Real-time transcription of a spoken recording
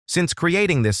Since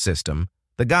creating this system,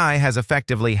 the guy has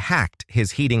effectively hacked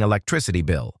his heating electricity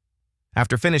bill.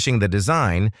 After finishing the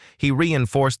design, he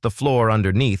reinforced the floor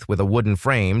underneath with a wooden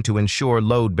frame to ensure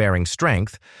load-bearing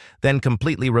strength, then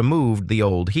completely removed the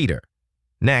old heater.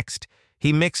 Next,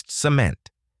 he mixed cement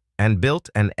and built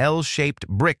an L-shaped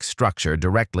brick structure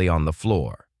directly on the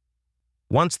floor.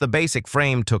 Once the basic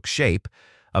frame took shape,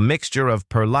 a mixture of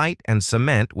perlite and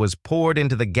cement was poured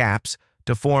into the gaps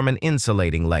to form an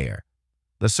insulating layer.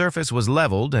 The surface was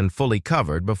leveled and fully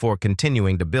covered before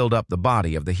continuing to build up the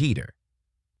body of the heater.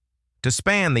 To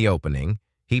span the opening,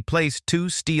 he placed 2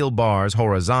 steel bars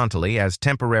horizontally as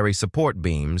temporary support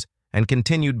beams and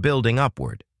continued building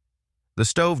upward. The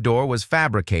stove door was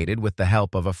fabricated with the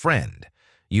help of a friend.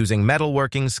 Using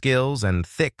metalworking skills and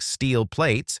thick steel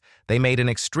plates, they made an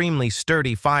extremely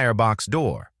sturdy firebox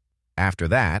door. After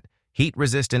that,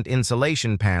 heat-resistant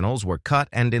insulation panels were cut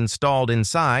and installed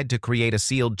inside to create a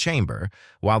sealed chamber,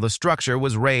 while the structure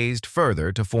was raised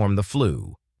further to form the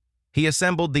flue. He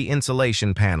assembled the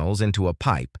insulation panels into a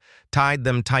pipe, tied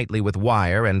them tightly with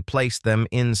wire, and placed them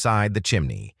inside the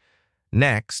chimney.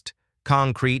 Next,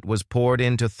 concrete was poured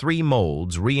into 3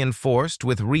 molds reinforced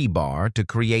with rebar to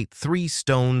create 3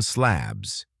 stone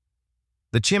slabs.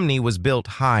 The chimney was built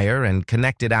higher and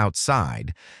connected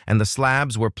outside, and the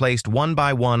slabs were placed one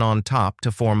by one on top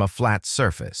to form a flat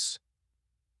surface.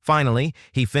 Finally,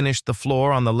 he finished the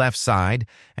floor on the left side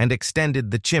and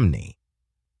extended the chimney.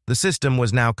 The system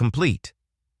was now complete.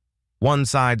 One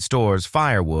side stores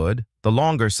firewood, the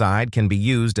longer side can be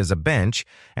used as a bench,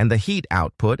 and the heat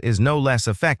output is no less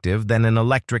effective than an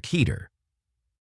electric heater.